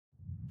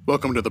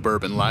Welcome to the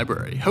Bourbon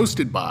Library,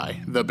 hosted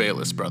by the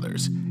Bayless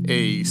Brothers.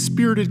 A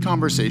spirited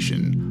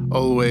conversation,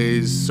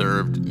 always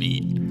served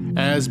neat,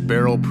 as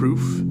barrel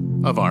proof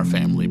of our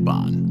family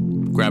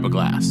bond. Grab a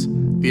glass.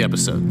 The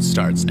episode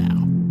starts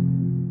now.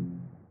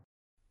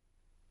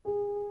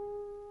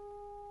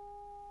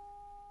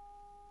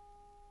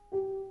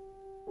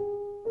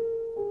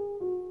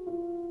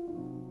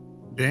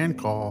 Dan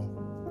Call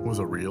was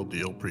a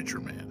real-deal preacher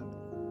man,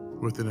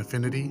 with an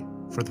affinity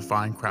for the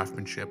fine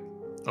craftsmanship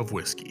of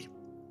whiskey.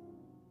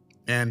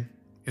 And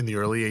in the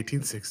early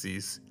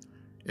 1860s,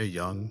 a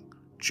young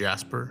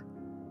Jasper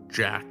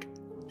Jack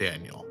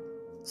Daniel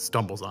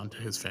stumbles onto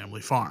his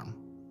family farm.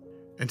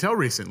 Until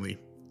recently,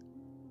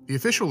 the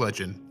official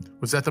legend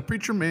was that the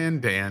preacher man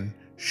Dan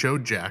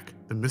showed Jack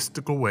the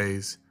mystical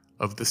ways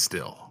of the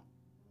still.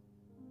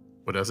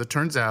 But as it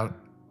turns out,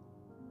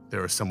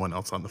 there is someone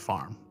else on the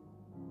farm.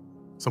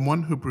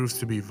 Someone who proves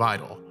to be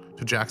vital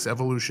to Jack's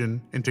evolution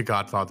into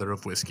godfather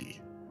of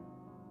whiskey.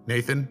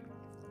 Nathan,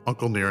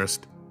 Uncle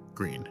Nearest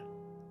Green.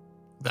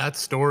 That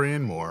story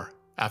and more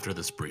after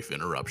this brief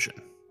interruption.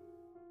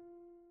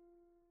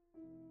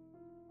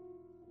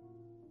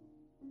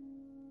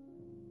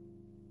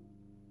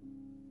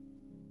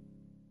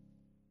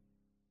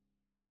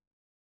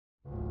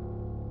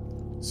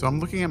 So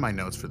I'm looking at my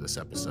notes for this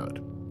episode,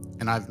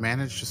 and I've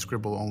managed to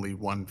scribble only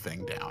one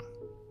thing down.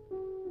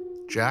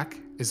 Jack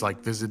is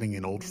like visiting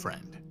an old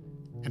friend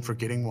and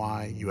forgetting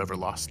why you ever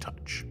lost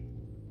touch.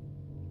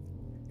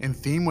 In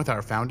theme with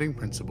our founding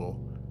principle,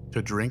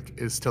 to drink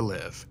is to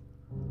live,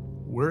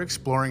 we're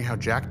exploring how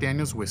Jack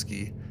Daniel's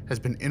whiskey has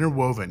been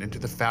interwoven into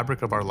the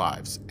fabric of our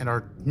lives and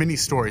our many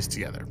stories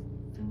together.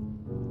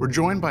 We're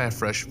joined by a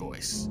fresh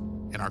voice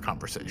in our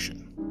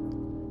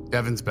conversation,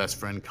 Devin's best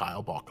friend,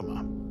 Kyle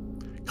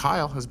Balkema.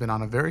 Kyle has been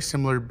on a very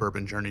similar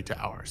bourbon journey to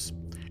ours,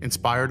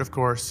 inspired, of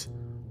course,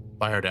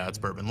 by our dad's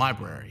bourbon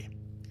library.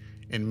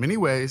 In many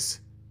ways,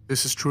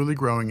 this is truly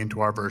growing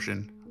into our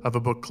version of a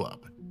book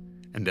club,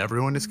 and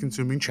everyone is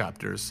consuming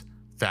chapters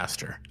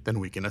faster than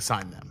we can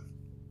assign them.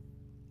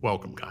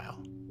 Welcome,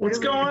 Kyle. What's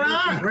going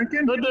on?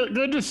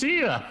 Good to see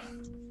you.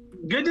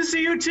 Good to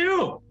see you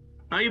too.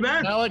 How you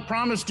been? Alec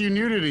promised you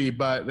nudity,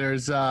 but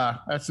there's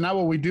that's not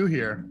what we do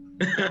here.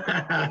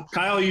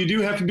 Kyle, you do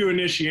have to do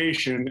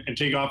initiation and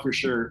take off your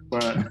shirt,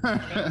 but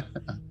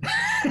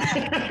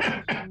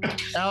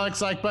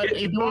Alex, but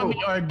if you want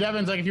me, or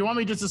Devin's if you want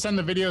me just to send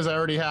the videos I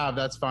already have,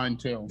 that's fine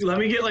too. Let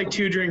me get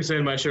 2 drinks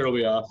in, my shirt will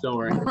be off. Don't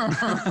worry.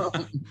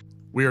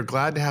 We are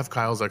glad to have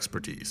Kyle's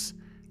expertise,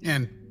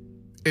 and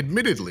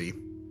admittedly,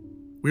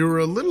 we were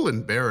a little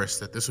embarrassed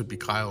that this would be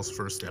Kyle's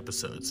first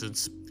episode,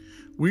 since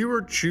we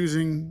were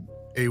choosing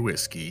a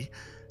whiskey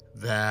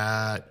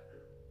that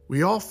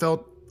we all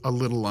felt a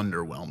little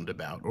underwhelmed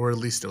about, or at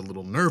least a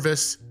little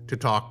nervous to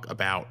talk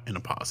about in a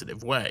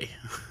positive way.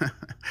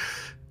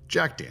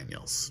 Jack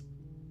Daniels.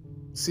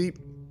 See,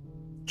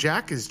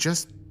 Jack is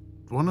just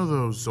one of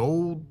those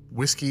old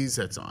whiskeys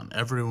that's on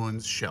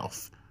everyone's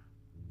shelf,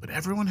 but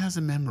everyone has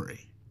a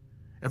memory.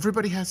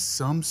 Everybody has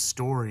some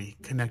story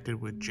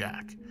connected with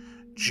Jack.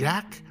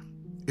 Jack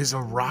is a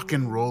rock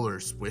and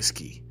roller's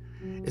whiskey.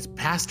 It's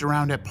passed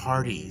around at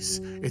parties.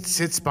 It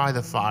sits by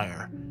the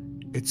fire.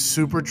 It's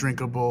super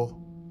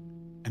drinkable,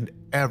 and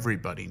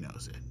everybody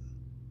knows it.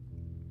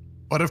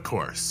 But of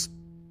course,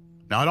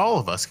 not all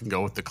of us can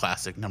go with the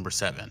classic number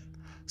 7.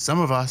 Some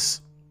of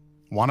us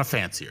want a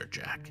fancier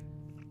Jack,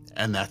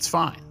 and that's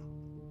fine.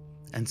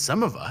 And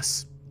some of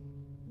us,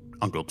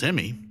 Uncle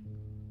Timmy,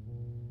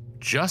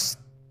 just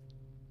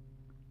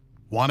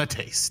want a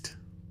taste.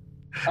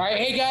 All right,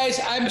 hey guys,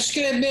 I'm just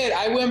gonna admit,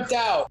 I wimped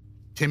out.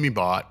 Timmy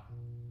bought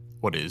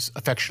what is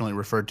affectionately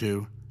referred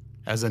to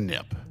as a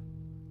nip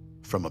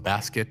from a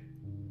basket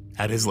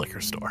at his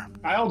liquor store.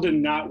 Kyle did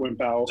not wimp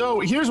out.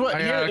 So here's what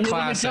let me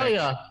classic. tell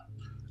you.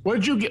 What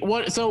did you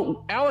get?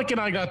 So Alec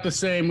and I got the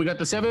same. We got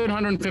the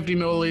 750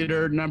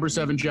 milliliter number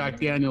 7 Jack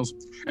Daniels,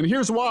 and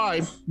here's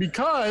why.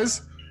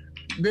 Because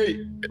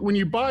when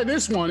you buy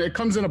this one, it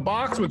comes in a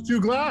box with 2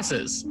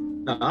 glasses.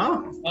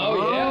 Oh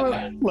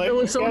yeah. It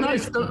was so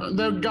nice.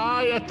 The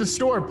guy at the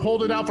store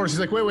pulled it out for us. He's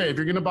like, wait, if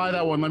you're going to buy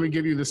that one, let me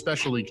give you the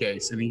specialty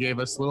case. And he gave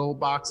us little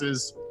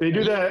boxes. They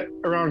do that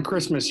around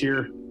Christmas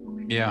here.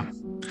 Yeah.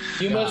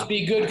 You must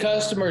be good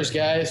customers,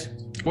 guys.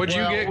 What'd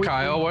you get,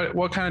 Kyle?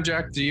 What kind of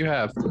Jack do you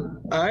have?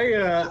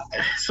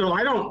 So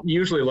I don't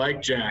usually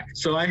like Jack,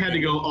 so I had to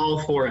go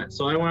all for it.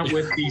 So I went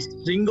with the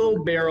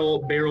single barrel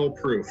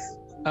proof.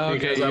 Okay,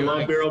 because I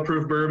love barrel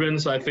proof bourbon,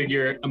 so I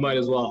figure I might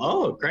as well.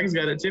 Oh, Craig's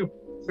got it too.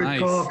 Good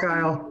Nice. call,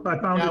 Kyle. I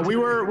found it. We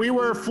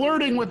were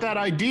flirting with that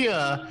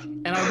idea,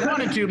 and I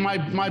wanted to.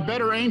 My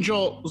better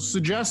angel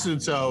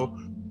suggested so,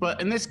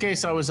 but in this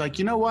case, I was like,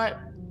 you know what?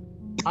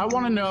 I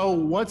want to know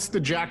what's the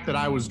Jack that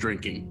I was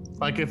drinking.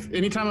 If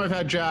anytime I've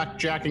had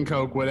Jack and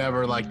Coke,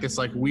 whatever, this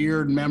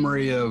weird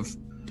memory of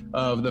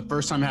the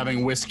first time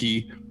having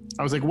whiskey,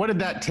 I was like, what did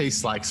that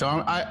taste like? So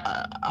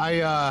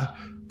I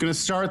gonna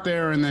start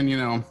there, and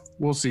then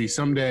we'll see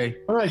someday.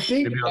 Well, I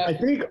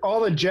think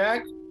all the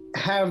Jack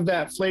have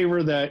that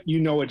flavor that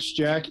it's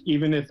Jack,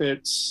 even if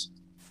it's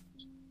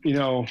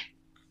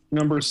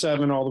number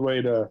 7 all the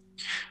way to.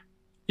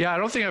 Yeah, I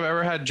don't think I've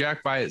ever had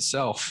Jack by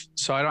itself,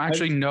 so I don't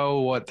actually know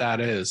what that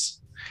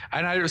is.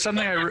 And I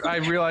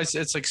realized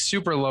it's like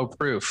super low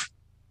proof.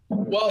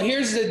 Well,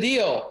 here's the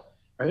deal.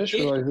 I just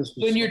realized this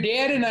was When your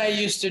dad and I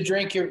used to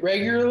drink it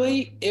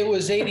regularly, it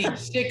was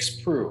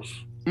 86 proof.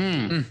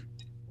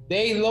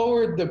 They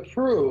lowered the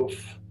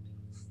proof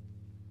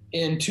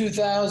in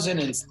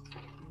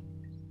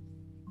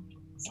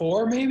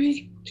 2004,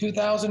 maybe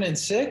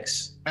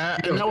 2006.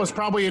 And that was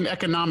probably an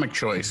economic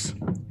choice.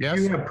 Yes.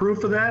 You have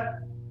proof of that?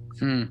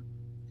 There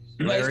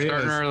he Starting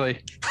is. early.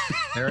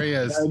 There he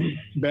is.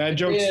 bad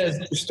jokes Yes.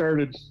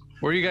 started.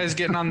 Where are you guys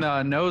getting on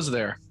the nose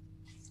there?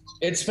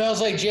 It smells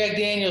like Jack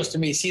Daniels to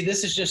me. See,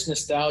 this is just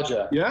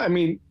nostalgia. Yeah, I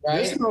mean, Right?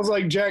 this smells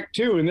like Jack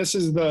too, and this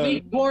is the.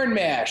 Sweet corn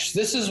mash.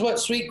 This is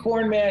what sweet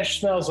corn mash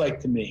smells like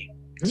to me.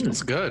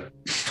 It's good.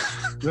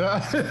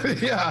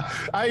 Yeah,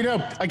 I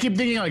know. I keep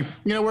thinking like,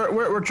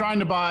 we're trying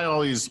to buy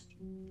all these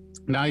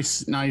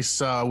nice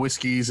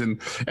whiskeys, and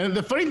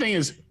the funny thing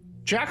is,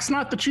 Jack's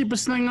not the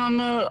cheapest thing on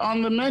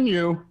the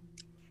menu.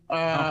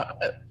 I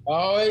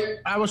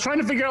was trying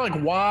to figure out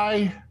like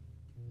why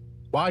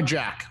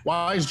Jack?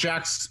 Why is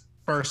Jack's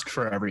first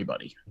for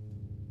everybody?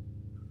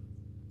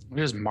 We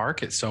just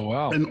market so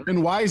well.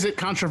 And why is it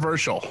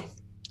controversial?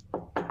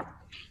 I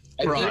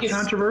think it's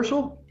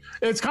Controversial?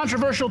 It's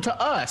controversial to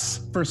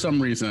us for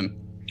some reason.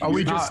 Are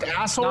we just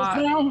assholes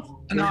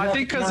now? No, I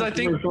think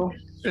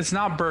it's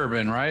not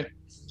bourbon, right?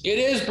 It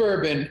is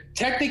bourbon.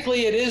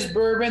 Technically, it is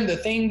bourbon. The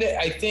thing that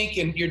I think,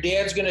 and your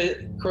dad's going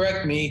to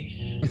correct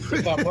me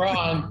if I'm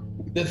wrong,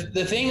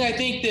 the thing I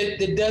think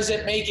that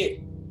doesn't make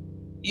it,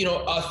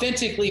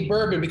 authentically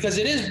bourbon, because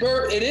it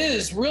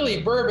is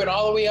really bourbon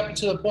all the way up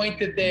to the point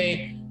that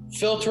they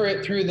filter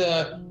it through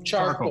the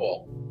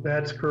charcoal.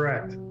 That's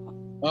correct.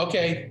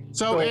 Okay.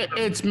 So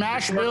it's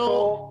mash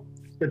bill.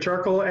 The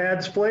charcoal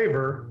adds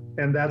flavor,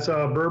 and that's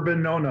a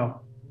bourbon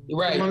no-no.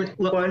 Right.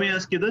 Let me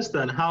ask you this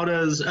then. How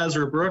does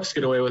Ezra Brooks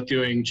get away with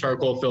doing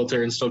charcoal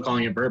filter and still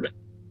calling it bourbon?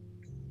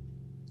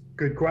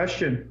 Good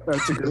question.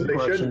 That's a good They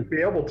question. shouldn't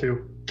be able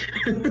to.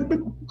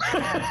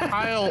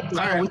 Kyle,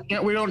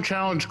 we don't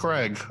challenge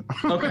Craig.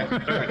 Okay.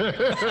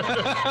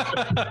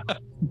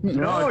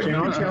 No, you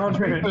don't challenge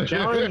me.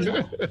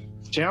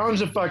 Challenge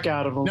the fuck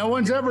out of them. No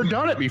one's ever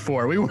done it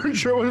before. We weren't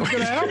sure what was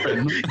going to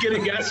happen. Get a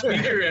guest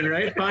speaker in,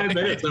 right? 5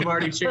 minutes. I'm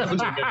already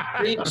challenging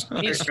it.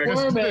 He's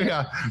squirming.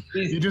 Yeah.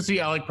 You just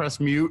see Alec press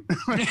mute.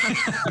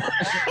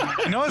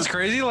 You know what's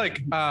crazy? Like,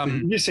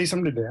 You just say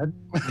something to Dad.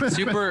 it's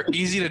super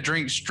easy to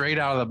drink straight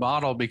out of the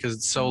bottle because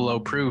it's so low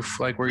proof.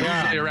 Like we're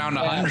usually around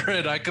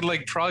 100. I could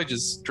probably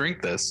just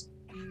drink this.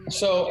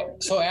 So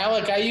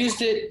Alec, I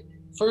used it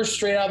first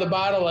straight out of the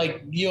bottle,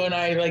 like you and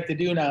I like to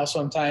do now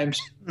sometimes,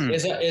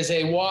 as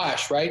a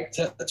wash, right?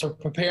 To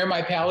prepare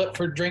my palate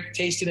for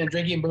tasting and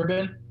drinking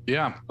bourbon.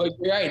 Yeah. But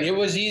you're right, it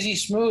was easy,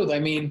 smooth. I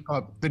mean,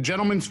 The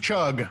gentleman's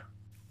chug.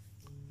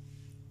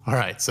 All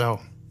right, so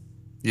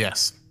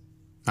yes,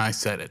 I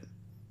said it.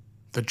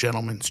 The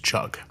gentleman's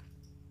chug.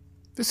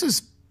 This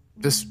is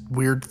this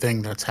weird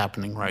thing that's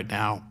happening right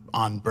now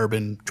on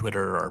Bourbon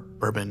Twitter or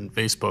Bourbon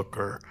Facebook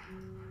or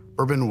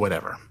Bourbon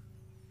whatever.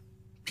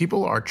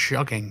 People are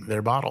chugging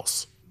their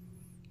bottles.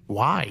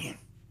 Why?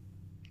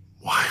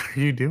 Why are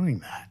you doing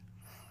that?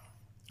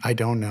 I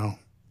don't know.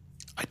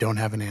 I don't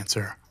have an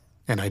answer,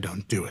 and I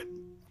don't do it.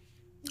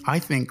 I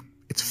think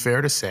it's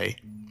fair to say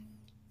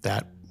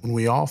that when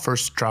we all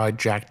first tried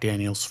Jack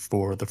Daniels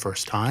for the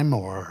first time,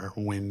 or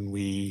when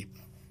we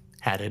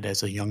had it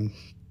as a young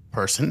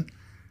person,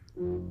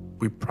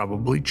 we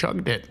probably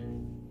chugged it,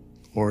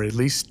 or at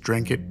least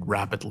drank it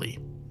rapidly.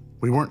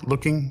 We weren't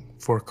looking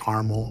for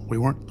caramel. We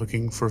weren't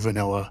looking for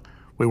vanilla.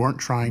 We weren't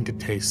trying to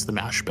taste the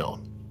mash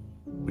bill.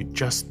 We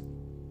just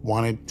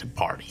wanted to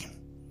party.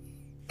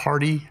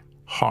 Party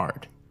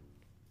hard,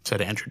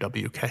 said Andrew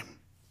WK.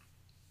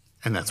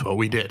 And that's what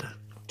we did.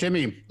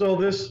 Timmy, So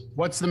this,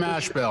 what's the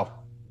mash bill?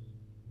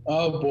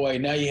 oh boy,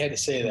 now you had to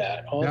say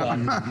that. Hold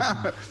on.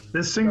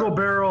 this single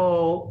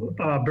barrel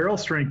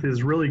strength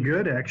is really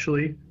good,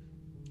 actually,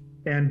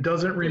 and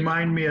doesn't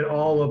remind me at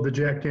all of the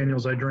Jack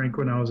Daniels I drank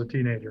when I was a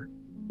teenager.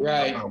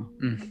 Right.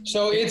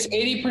 So it's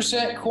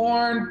 80%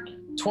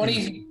 corn,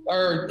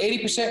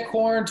 80%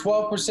 corn,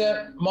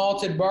 12%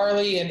 malted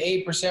barley, and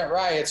 8%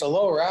 rye. It's a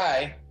low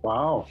rye.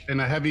 Wow. And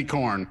a heavy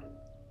corn.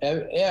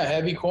 Yeah,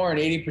 heavy corn,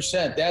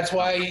 80%. That's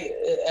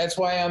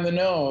why on the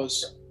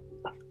nose.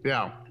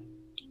 Yeah.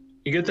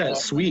 You get that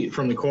sweet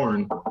from the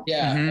corn.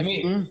 Yeah, I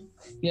mean,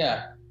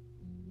 yeah.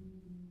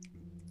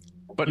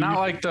 But not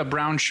like the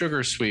brown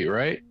sugar sweet,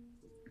 right?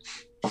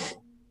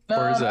 No,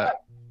 Or is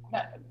that?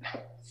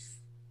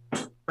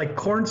 Like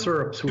corn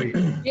syrup sweet.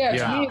 Yeah, to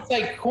Yeah. me it's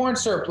like corn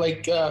syrup,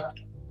 like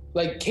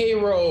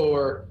K-Row,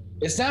 or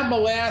it's not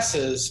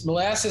molasses.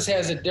 Molasses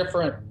has a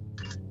different.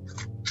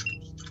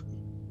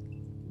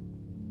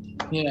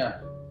 Yeah.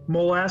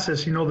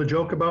 Molasses, you know the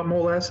joke about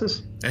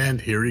molasses? And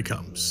here he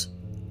comes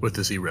with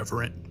his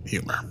irreverent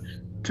humor.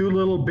 2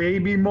 little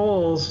baby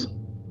moles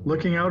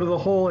looking out of the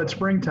hole at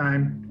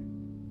springtime,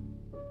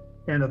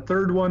 and a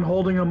third one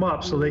holding them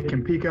up so they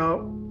can peek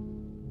out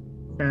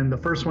And the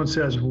first one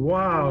says,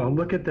 "Wow,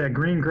 look at that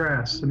green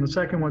grass." And the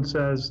second one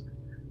says,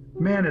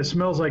 "Man, it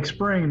smells like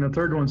spring." And the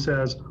third one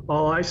says,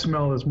 "All I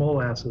smell is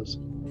molasses."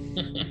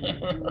 I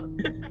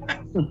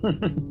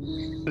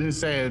didn't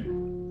say it.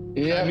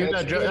 Yeah, I knew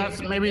that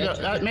that's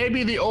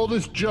maybe the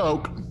oldest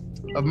joke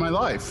of my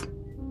life.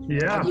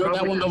 Yeah, I knew that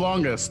probably- one the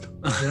longest.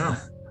 yeah.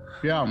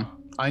 Yeah,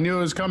 I knew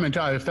it was coming.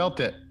 I felt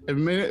it. The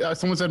minute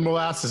someone said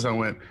molasses, I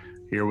went,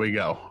 "Here we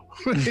go."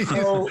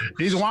 So,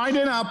 He's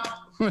winding up.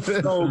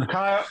 so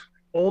Kyle,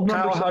 Old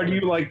number Kyle, how seven. do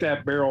you like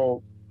that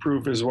barrel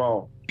proof as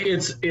well?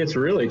 It's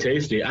really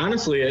tasty.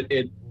 Honestly,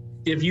 it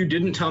if you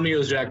didn't tell me it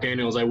was Jack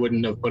Daniels, I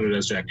wouldn't have put it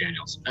as Jack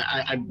Daniels.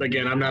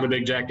 Again, I'm not a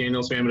big Jack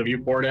Daniels fan, but if you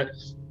poured it,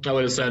 I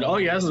would have said, "Oh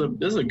yeah, this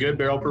is a good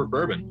barrel proof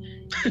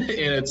bourbon," and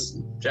it's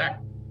Jack.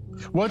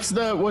 What's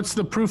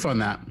the proof on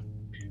that?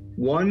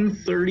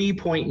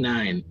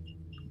 130.9.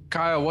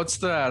 Kyle, what's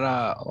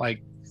that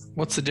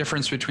what's the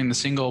difference between the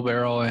single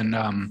barrel and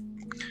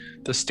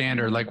the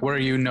standard? Like, what are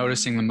you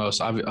noticing the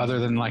most other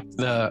than like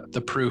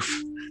the proof,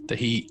 the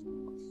heat?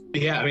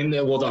 Yeah, I mean,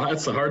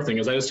 that's the hard thing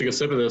is I just took a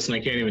sip of this and I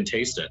can't even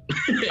taste it.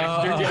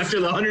 After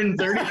the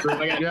 130 proof,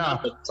 I got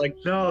nothing. It's like,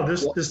 No,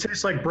 this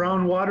tastes like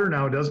brown water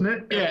now, doesn't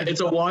it? yeah,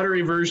 it's a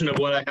watery version of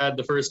what I had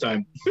the first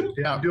time.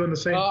 Yeah, I'm doing the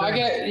same I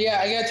thing.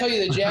 got to tell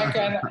you, the Jack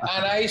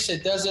on ice,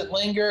 it doesn't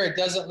linger. It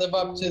doesn't live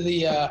up to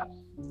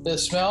the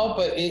smell,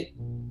 but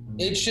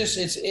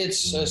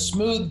it's a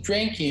smooth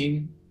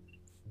drinking.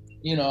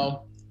 You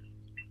know,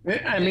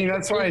 I mean,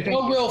 that's why I there's think.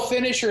 no real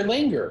finish or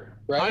linger,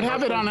 right? I'd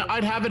have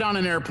it on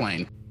an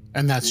airplane.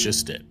 And that's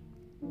just it.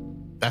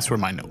 That's where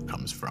my note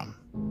comes from.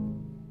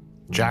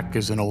 Jack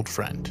is an old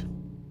friend.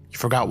 You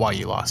forgot why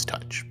you lost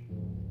touch,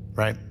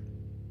 right?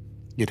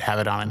 You'd have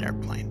it on an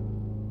airplane.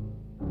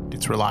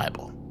 It's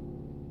reliable.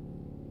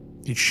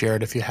 You'd share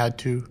it if you had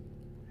to.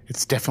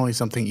 It's definitely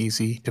something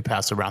easy to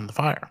pass around the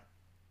fire.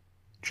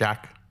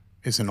 Jack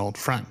is an old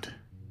friend.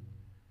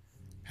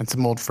 And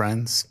some old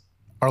friends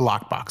are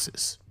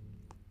lockboxes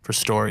for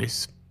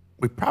stories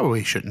we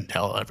probably shouldn't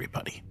tell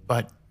everybody,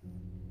 but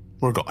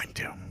we're going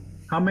to.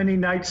 How many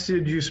nights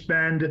did you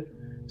spend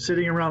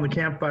sitting around the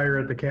campfire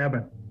at the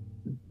cabin?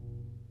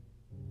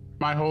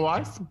 My whole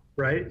life?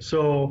 Right?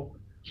 So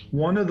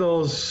one of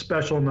those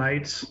special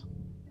nights,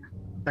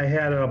 I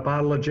had a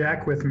bottle of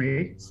Jack with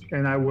me,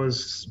 and I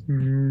was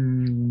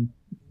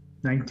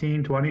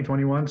 19, 20,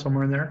 21,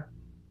 somewhere in there.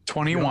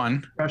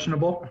 21,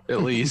 Fashionable.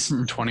 at least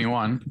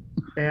 21.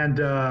 And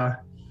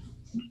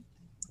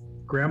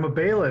Grandma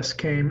Bayless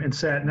came and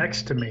sat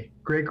next to me.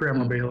 Great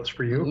Grandma Bayless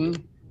for you.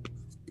 Mm-hmm.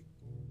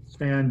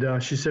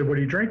 And she said, "What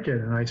are you drinking?"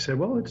 And I said,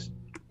 "Well, it's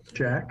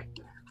Jack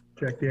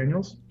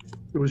Daniels."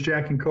 It was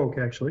Jack and Coke,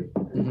 actually.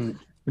 Mm-hmm.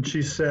 And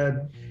she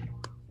said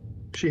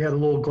she had a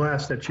little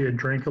glass that she had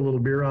drank a little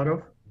beer out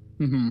of.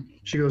 Mm-hmm.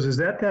 She goes, "Is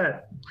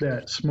that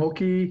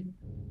smoky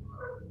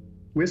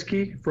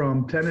whiskey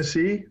from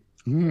Tennessee?"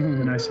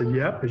 And I said,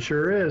 "Yep, it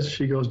sure is."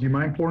 She goes, "Do you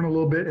mind pouring a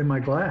little bit in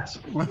my glass?"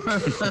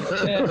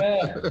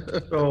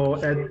 So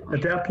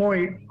at that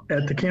point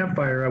at the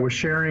campfire, I was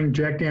sharing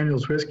Jack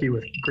Daniels whiskey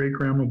with Great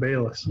Grandma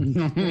Bayless.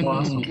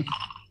 Awesome.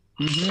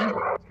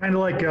 Kind of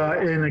like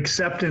an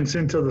acceptance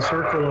into the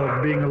circle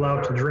of being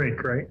allowed to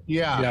drink, right?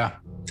 Yeah.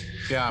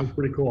 It's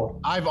pretty cool.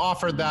 I've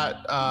offered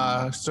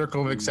that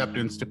circle of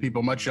acceptance to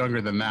people much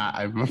younger than that,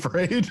 I'm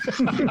afraid.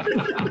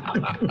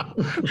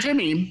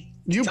 Jimmy,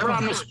 you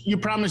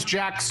promised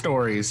Jack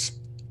stories.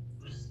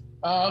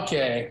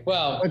 Okay.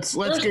 Well, Let's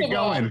first get of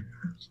all- going.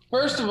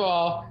 First of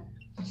all,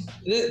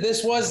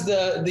 this was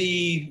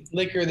the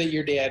liquor that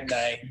your dad and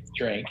I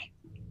drank,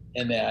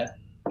 and that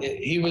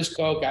he was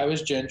Coke, I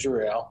was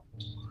ginger ale.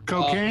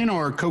 Cocaine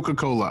or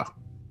Coca-Cola?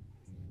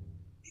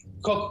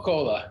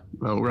 Coca-Cola.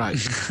 Oh, right.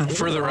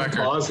 For the record.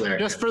 Pause there.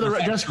 Just for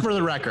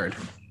the record.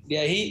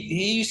 Yeah,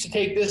 he used to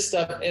take this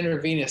stuff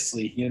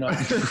intravenously, you know.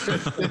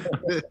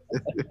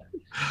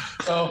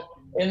 So,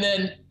 and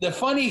then the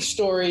funny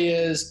story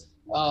is,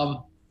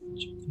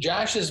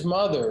 Josh's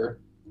mother,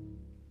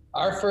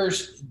 our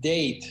first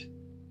date,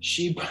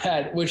 she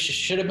brought, which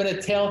should have been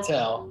a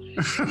telltale,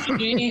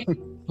 she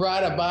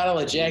brought a bottle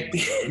of Jack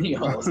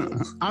Daniels.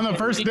 On the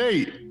first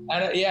date.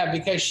 Yeah,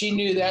 because she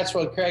knew that's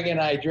what Craig and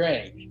I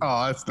drank.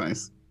 Oh, that's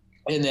nice.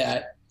 But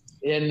that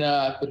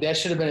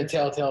should have been a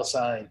telltale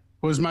sign.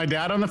 Was my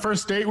dad on the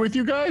first date with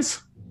you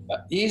guys?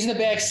 He's in the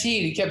back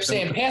seat. He kept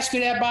saying, "Pass me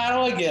that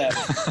bottle again."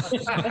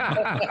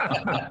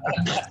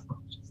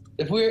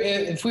 If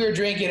we were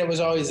drinking, it was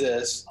always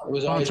this. It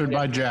was always Sponsored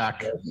by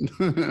Jack.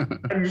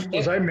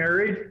 Was I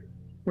married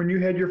when you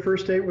had your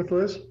first date with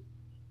Liz?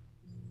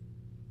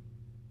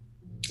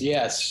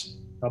 Yes.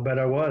 I'll bet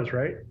I was,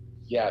 right?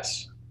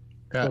 Yes.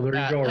 Well, there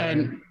you go, Ryan.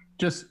 And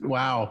just,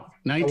 wow. I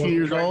 19 wasn't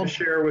years trying old? to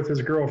share with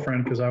his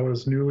girlfriend because I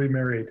was newly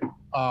married.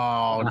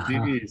 Oh,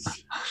 jeez.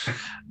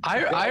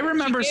 I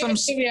remember some.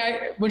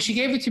 When she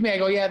gave it to me, I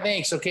go, "Yeah,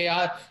 thanks. Okay,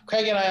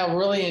 Craig and I will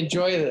really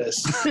enjoy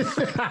this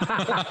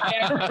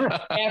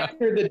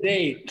after the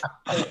date."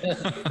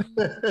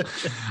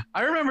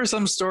 I remember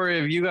some story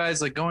of you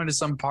guys like going to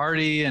some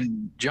party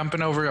and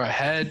jumping over a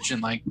hedge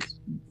and like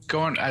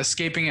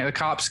escaping at the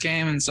cops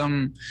came and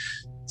some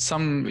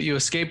you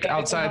escaped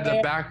outside the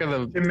back of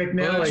the Jim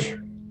McNally. bush?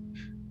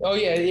 Oh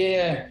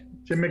yeah.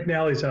 Jim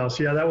McNally's house.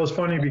 Yeah, that was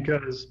funny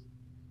because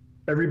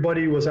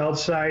everybody was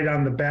outside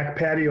on the back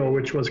patio,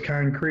 which was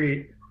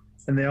concrete,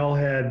 and they all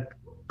had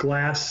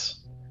glasses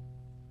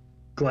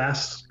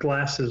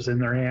in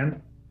their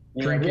hand,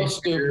 drinking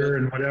beer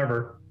and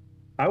whatever.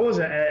 I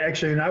wasn't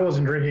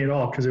drinking at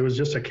all because it was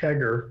just a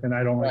kegger, and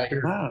I don't like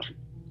beer.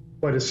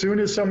 But as soon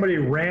as somebody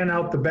ran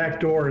out the back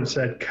door and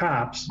said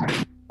cops,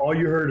 all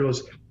you heard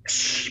was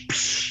psh,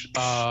 psh,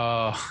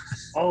 psh.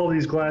 All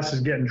these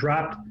glasses getting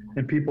dropped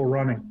and people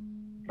running.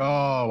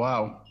 Oh,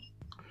 wow.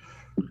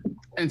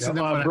 And so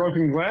then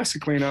broken glass to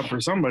clean up for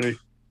somebody.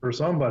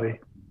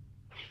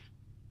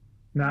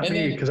 Not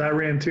me, because I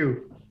ran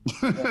too.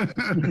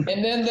 And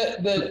then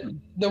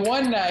the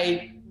one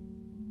night,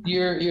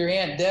 your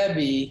Aunt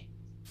Debbie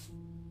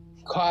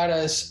caught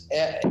us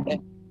at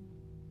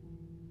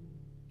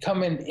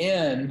coming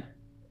in.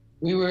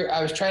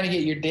 I was trying to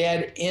get your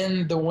dad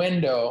in the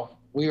window.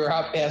 We were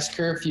out past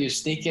curfew,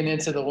 sneaking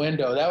into the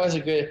window. That was a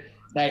good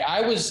night.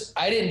 I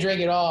didn't drink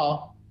at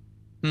all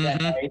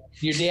that night.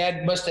 Your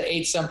dad must have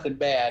ate something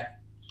bad.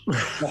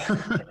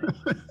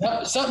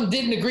 Something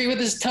didn't agree with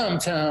his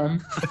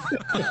tum-tum.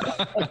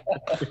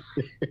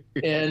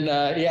 And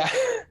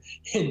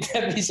and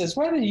Debbie says,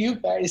 "What are you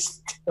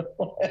guys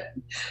doing?"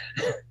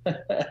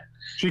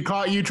 She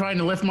caught you trying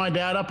to lift my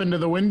dad up into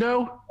the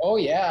window? Oh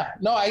yeah.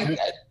 No, I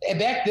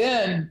back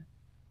then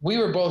we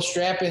were both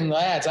strapping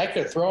lads. I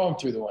could throw him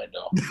through the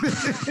window.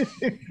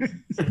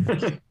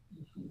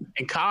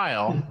 And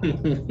Kyle,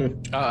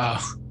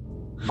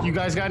 you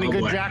guys got any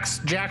good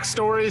Jack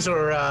stories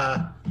or?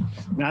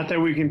 Not that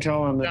we can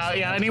tell on this.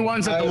 Yeah, any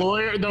ones that the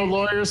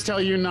lawyers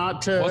tell you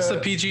not to? What's the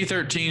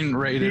PG-13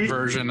 rated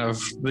version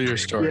of your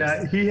story?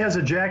 Yeah, he has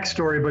a Jack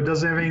story, but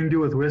doesn't have anything to do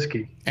with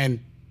whiskey. And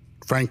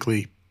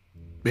frankly,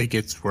 it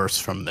gets worse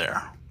from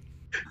there.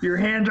 Your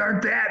hands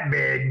aren't that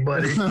big,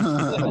 buddy.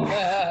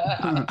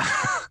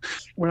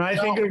 When I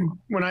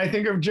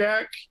think of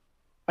Jack,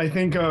 I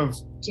think of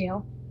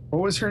Jill.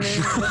 What was her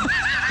name?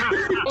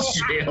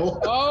 Jail.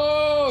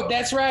 Oh,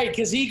 that's right,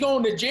 because he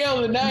going to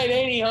jail tonight,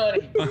 ain't he,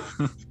 honey?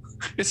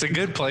 It's a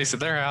good place at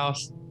their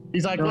house.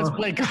 He's like, let's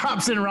play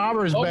cops and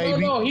robbers,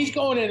 baby. No, he's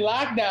going in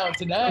lockdown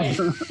tonight.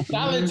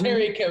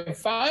 Solitary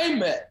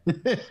confinement.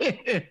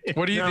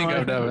 What do you think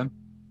of, Devin?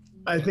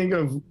 I think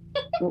of,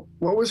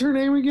 what was her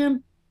name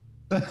again?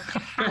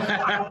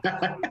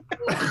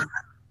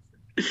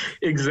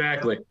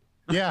 Exactly.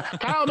 Yeah,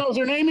 Kyle knows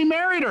her name. He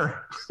married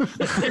her.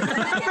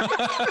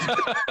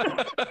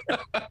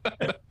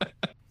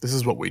 This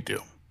is what we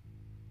do.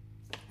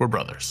 We're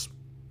brothers.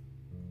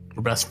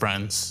 We're best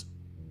friends.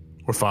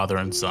 We're father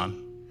and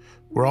son.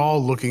 We're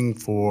all looking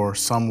for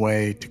some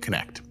way to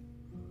connect.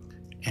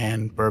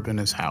 And bourbon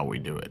is how we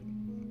do it.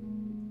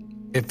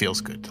 It feels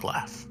good to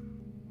laugh.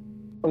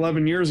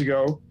 11 years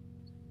ago,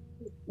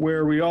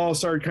 where we all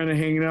started kind of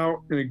hanging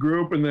out in a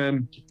group, and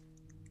then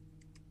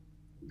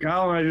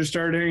Kyle and I just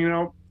started hanging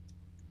out.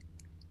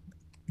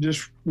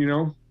 Just,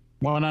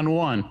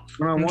 one-on-one.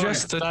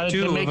 Just the Decided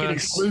two to make of it us.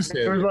 exclusive.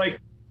 It was like,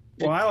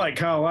 well, I like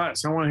Kyle a lot,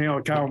 so I want to hang out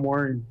with Kyle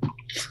more.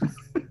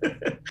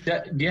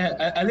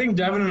 I think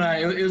Devin and I,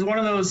 it was one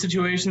of those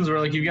situations where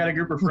like you've got a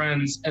group of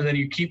friends and then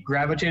you keep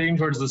gravitating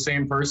towards the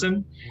same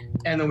person.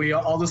 And then we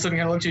all of a sudden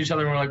kind of looked at each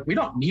other and we're like, we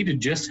don't need to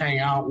just hang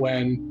out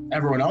when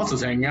everyone else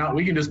is hanging out.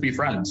 We can just be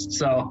friends.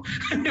 So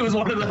it was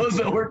one of those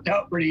that worked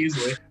out pretty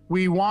easily.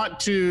 We want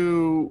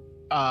to,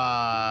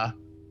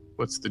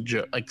 what's the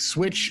joke? Like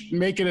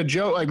make it a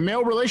joke. Like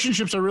male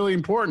relationships are really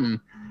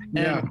important.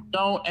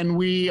 And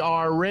we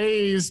are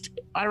raised,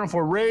 I don't know if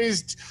we're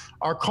raised,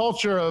 our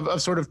culture of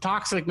sort of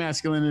toxic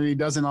masculinity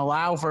doesn't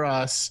allow for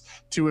us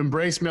to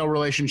embrace male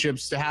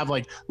relationships, to have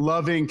like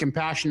loving,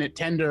 compassionate,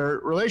 tender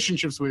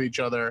relationships with each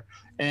other.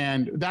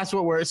 And that's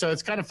what so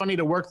it's kind of funny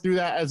to work through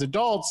that as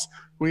adults.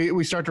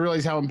 We start to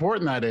realize how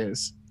important that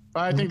is.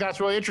 I think that's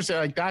really interesting.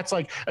 Like that's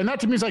like, and that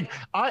to me is like,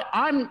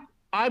 I'm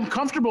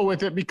comfortable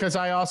with it because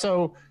I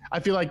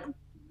feel like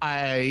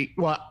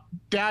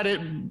dad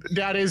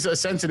is a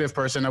sensitive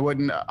person. I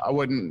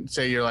wouldn't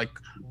say you're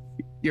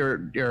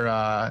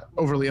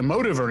overly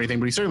emotive or anything,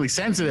 but he's certainly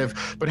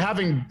sensitive. But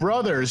having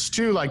brothers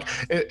too, like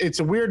it's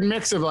a weird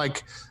mix of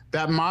like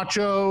that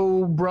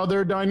macho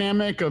brother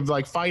dynamic of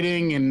like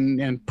fighting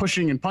and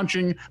pushing and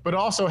punching, but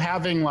also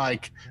having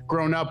like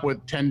grown up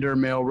with tender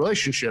male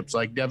relationships.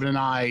 Like Devin and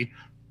I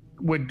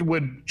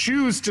would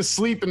choose to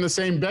sleep in the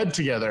same bed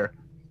together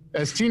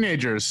as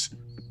teenagers.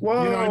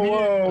 Whoa, you know what I mean?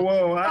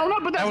 whoa. No,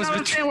 but that's not what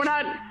I'm saying.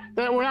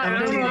 That we're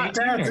not.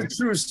 That's a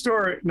true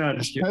story. No,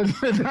 just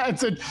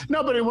kidding.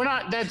 No, but we're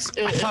not. That's.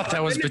 I thought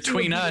that was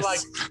between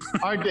us.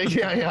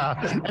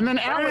 Yeah. And then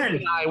Alan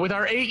and I, with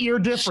our 8-year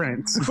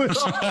difference.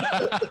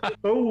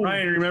 Oh,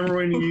 Ryan, remember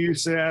when you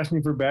used to ask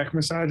me for back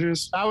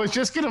massages? I was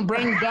just gonna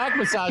bring back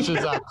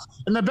massages up,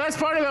 and the best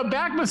part about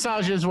back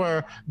massages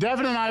were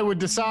Devin and I would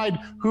decide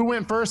who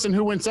went first and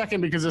who went second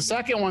because the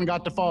second one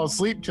got to fall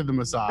asleep to the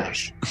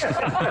massage.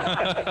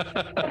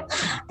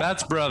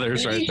 That's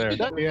brothers right there.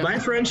 My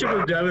friendship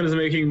with Devin is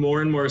making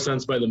more and more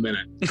sense by the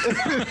minute.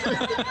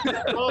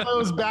 All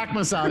those back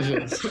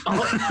massages.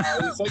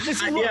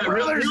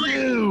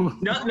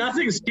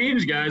 Nothing's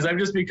changed, guys. I've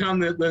just become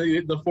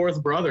the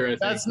fourth brother, I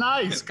think. That's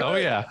nice. Oh,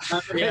 yeah.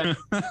 Yeah.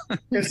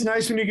 It's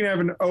nice when you can have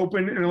an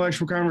open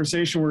intellectual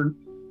conversation where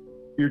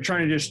you're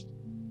trying to just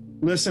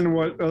listen to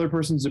what the other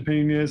person's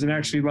opinion is and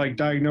actually like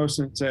diagnose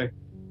it and say,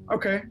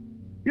 okay,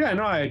 yeah,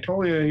 no, I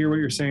totally hear what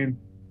you're saying.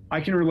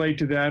 I can relate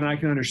to that and I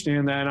can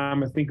understand that. And I'm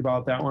going to think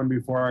about that one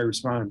before I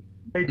respond.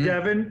 Hey,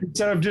 Devin.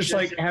 Instead of just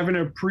like having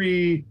a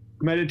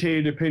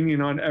premeditated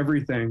opinion on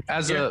everything.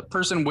 As a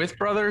person with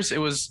brothers,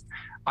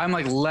 I'm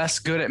like less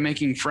good at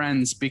making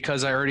friends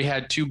because I already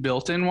had 2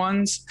 built-in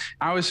ones.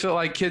 I always felt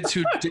like kids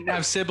who didn't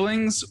have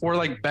siblings were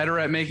like better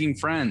at making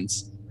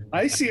friends.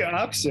 I see an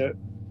opposite.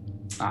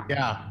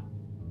 Yeah.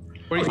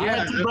 I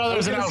had 2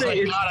 brothers and I was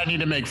like, God, I need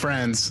to make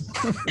friends.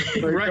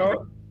 Right.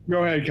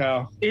 Go ahead,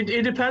 Kyle.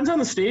 It depends on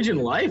the stage in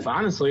life,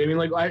 honestly. I mean,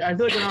 like I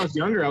feel like when I was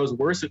younger, I was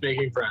worse at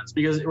making friends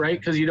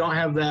because you don't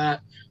have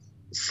that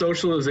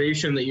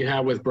socialization that you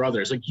have with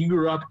brothers. Like you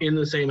grew up in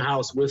the same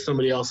house with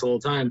somebody else all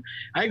the time.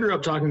 I grew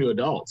up talking to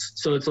adults,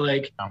 so it's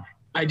like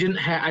I didn't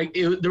have.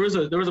 There was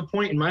a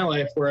point in my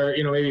life where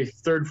maybe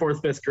 3rd,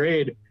 4th, 5th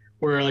grade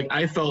where like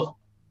I felt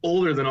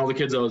older than all the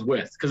kids I was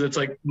with because it's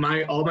like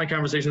all my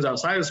conversations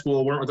outside of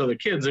school weren't with other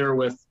kids; they were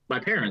with my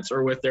parents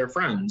or with their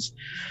friends.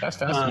 That's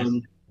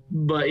fascinating.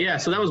 But yeah,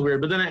 so that was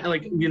weird. But then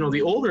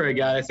the older I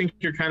got, I think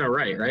you're kind of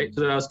right? So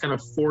then I was kind of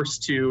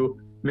forced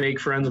to make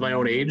friends my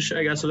own age,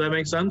 I guess, if that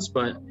makes sense.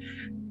 But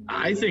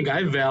I think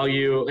I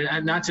value,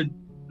 and not to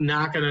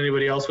knock on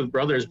anybody else with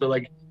brothers, but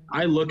like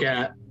I look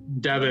at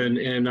Devin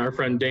and our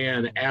friend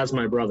Dan as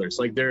my brothers.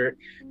 Like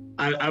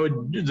I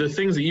would, the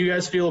things that you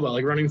guys feel about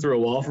like running through a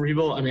wall for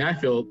people, I mean, I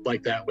feel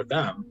like that with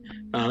them.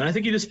 And I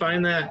think you just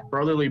find that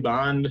brotherly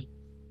bond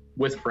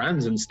with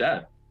friends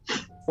instead.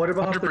 What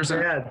about 100%.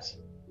 their dads?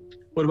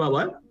 What about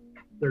what?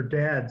 Their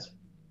dads.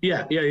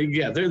 Yeah.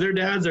 Their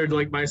dads are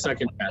like my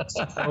second dads.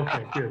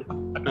 Okay, good.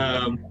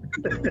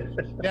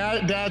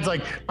 Dad's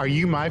like, are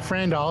you my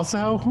friend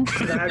also?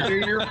 Can I be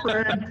your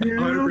friend too?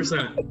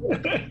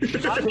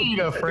 100%. I need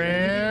a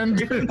friend.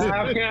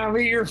 How can I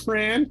be your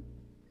friend?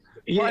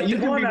 Yeah, you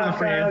can be my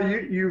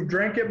friend. You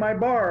drank at my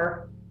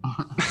bar.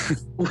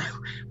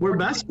 We're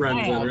best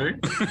friends then, right?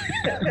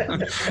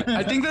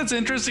 I think that's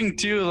interesting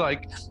too.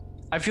 Like,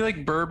 I feel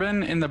like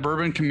bourbon in the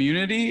bourbon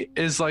community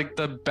is like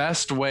the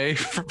best way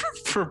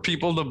for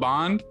people to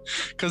bond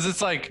because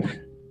it's like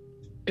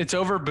it's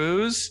over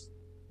booze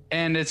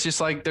and it's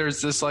just like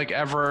there's this like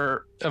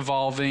ever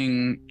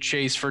evolving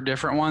chase for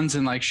different ones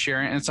and like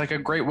sharing. It's like a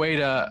great way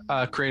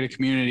to create a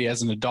community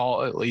as an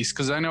adult, at least,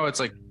 because I know it's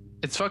like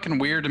it's fucking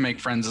weird to make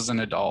friends as an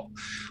adult.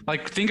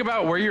 Like think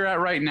about where you're at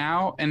right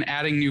now and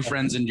adding new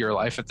friends into your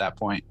life at that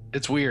point.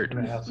 It's weird.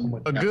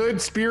 A good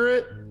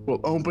spirit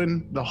will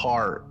open the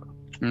heart.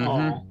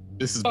 Mm-hmm.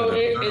 This is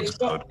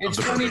it's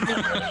funny.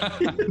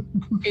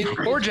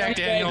 Or Jack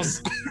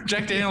Daniels.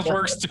 Jack Daniels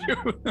works too.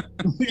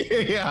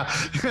 Yeah.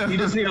 You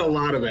just need a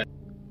lot of it.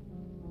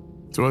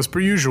 So as per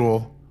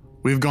usual,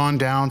 we've gone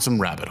down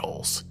some rabbit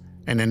holes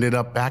and ended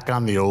up back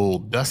on the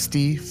old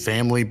dusty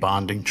family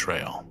bonding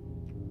trail.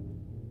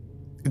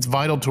 It's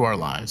vital to our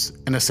lives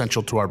and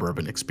essential to our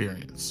bourbon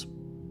experience.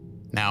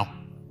 Now,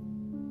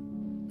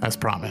 as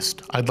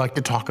promised, I'd like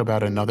to talk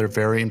about another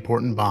very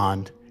important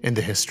bond in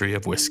the history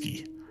of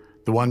whiskey,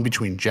 the one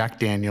between Jack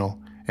Daniel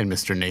and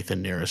Mr.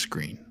 Nathan Nearest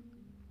Green.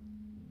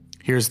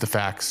 Here's the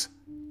facts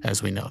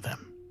as we know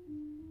them.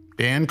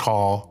 Dan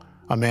Call,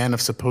 a man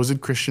of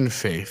supposed Christian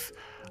faith,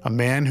 a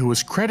man who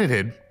was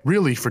credited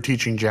really for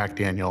teaching Jack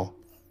Daniel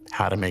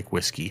how to make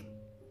whiskey,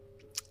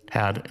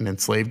 had an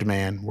enslaved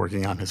man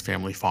working on his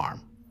family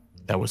farm.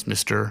 That was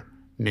Mr.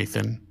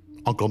 Nathan,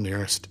 Uncle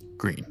Nearest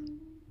Green.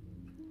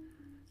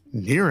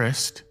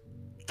 Nearest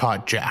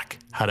taught Jack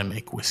how to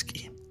make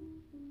whiskey.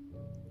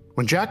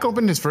 When Jack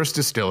opened his first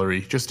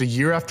distillery just a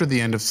year after the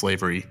end of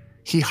slavery,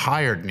 he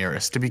hired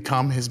Nearest to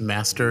become his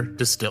master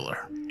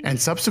distiller. And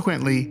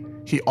subsequently,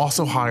 he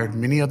also hired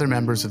many other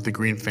members of the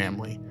Green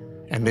family,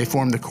 and they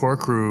formed the core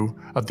crew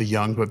of the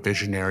young but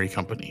visionary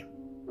company.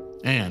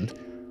 And,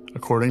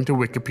 according to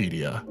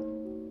Wikipedia,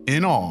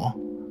 in all,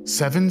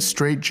 7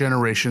 straight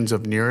generations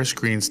of Nearest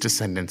Green's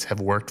descendants have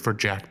worked for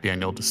Jack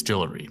Daniel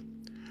Distillery,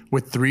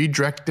 with 3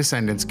 direct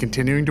descendants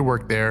continuing to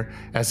work there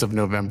as of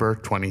November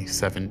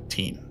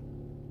 2017.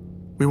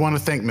 We want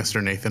to thank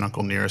Mr. Nathan,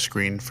 Uncle Nearest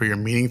Green, for your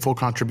meaningful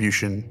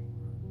contribution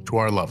to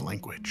our love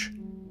language.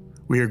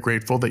 We are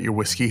grateful that your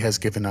whiskey has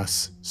given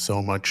us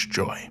so much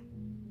joy.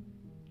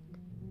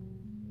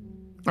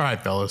 All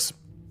right, fellas.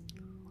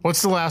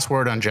 What's the last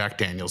word on Jack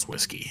Daniel's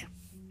whiskey?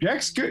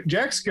 Jack's good.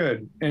 Jack's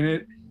good,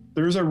 and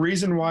there's a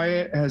reason why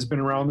it has been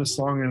around this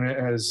long, and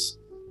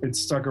it's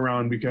stuck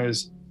around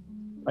because,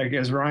 like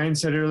as Ryan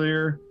said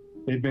earlier,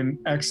 they've been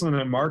excellent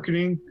at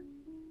marketing,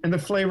 and the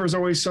flavor is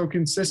always so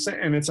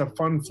consistent, and it's a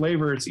fun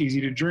flavor. It's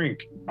easy to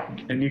drink,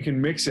 and you can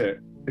mix it.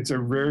 It's a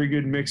very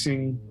good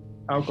mixing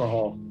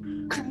alcohol.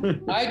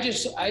 I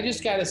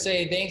just got to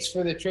say thanks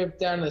for the trip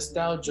down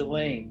nostalgia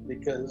lane,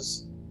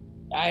 because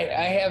I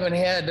haven't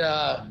had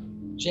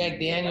Jack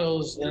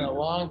Daniel's in a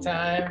long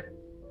time,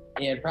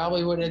 and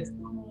probably wouldn't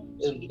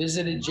have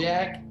visited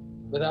Jack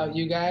without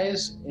you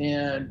guys.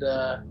 And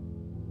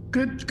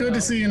Good to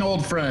see an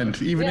old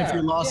friend, even if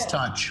you lost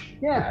touch.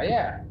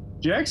 Yeah.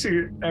 Jack's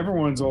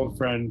everyone's old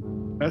friend.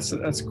 That's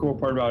a cool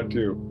part about it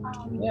too.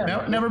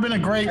 Yeah. Never been a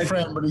great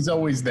friend, but he's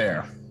always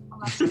there.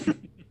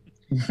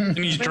 And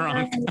he's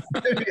drunk.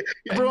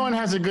 Everyone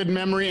has a good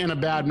memory and a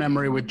bad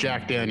memory with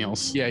Jack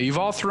Daniels. Yeah, you've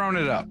all thrown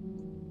it up.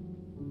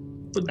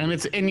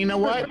 And you know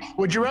what?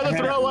 Would you rather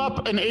throw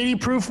up an 80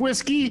 proof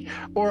whiskey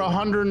or a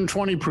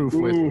 120 proof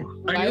whiskey?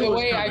 By the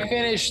way, I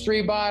finished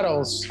 3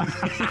 bottles. 2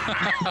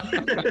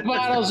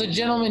 bottles of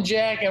Gentleman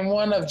Jack and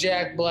 1 of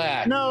Jack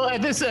Black. No,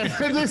 and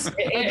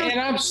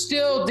I'm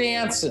still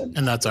dancing.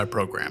 And that's our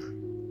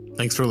program.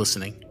 Thanks for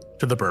listening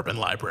to the Bourbon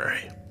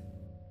Library.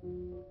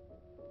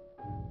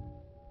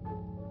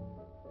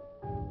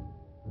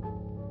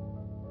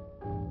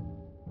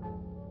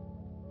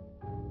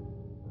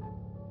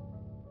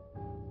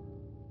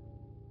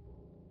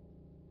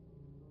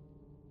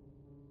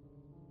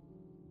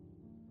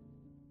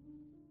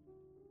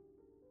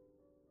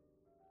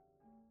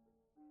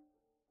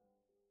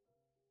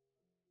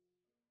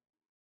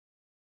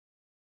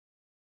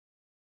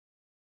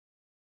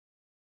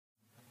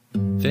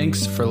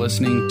 Thanks for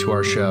listening to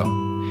our show.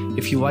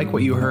 If you like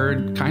what you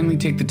heard, kindly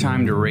take the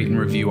time to rate and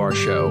review our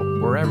show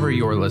wherever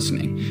you're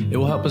listening. It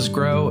will help us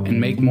grow and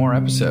make more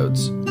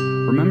episodes.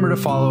 Remember to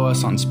follow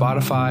us on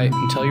Spotify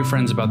and tell your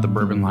friends about the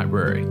Bourbon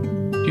Library.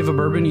 Do you have a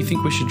bourbon you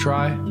think we should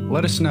try?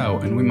 Let us know,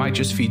 and we might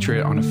just feature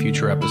it on a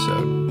future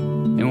episode.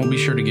 And we'll be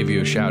sure to give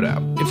you a shout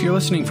out. If you're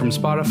listening from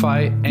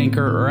Spotify,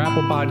 Anchor, or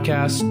Apple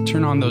Podcasts,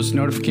 turn on those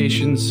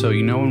notifications so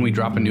you know when we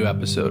drop a new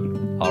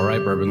episode. All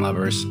right, bourbon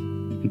lovers.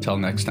 Until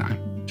next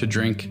time. To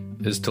drink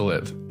is to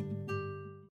live.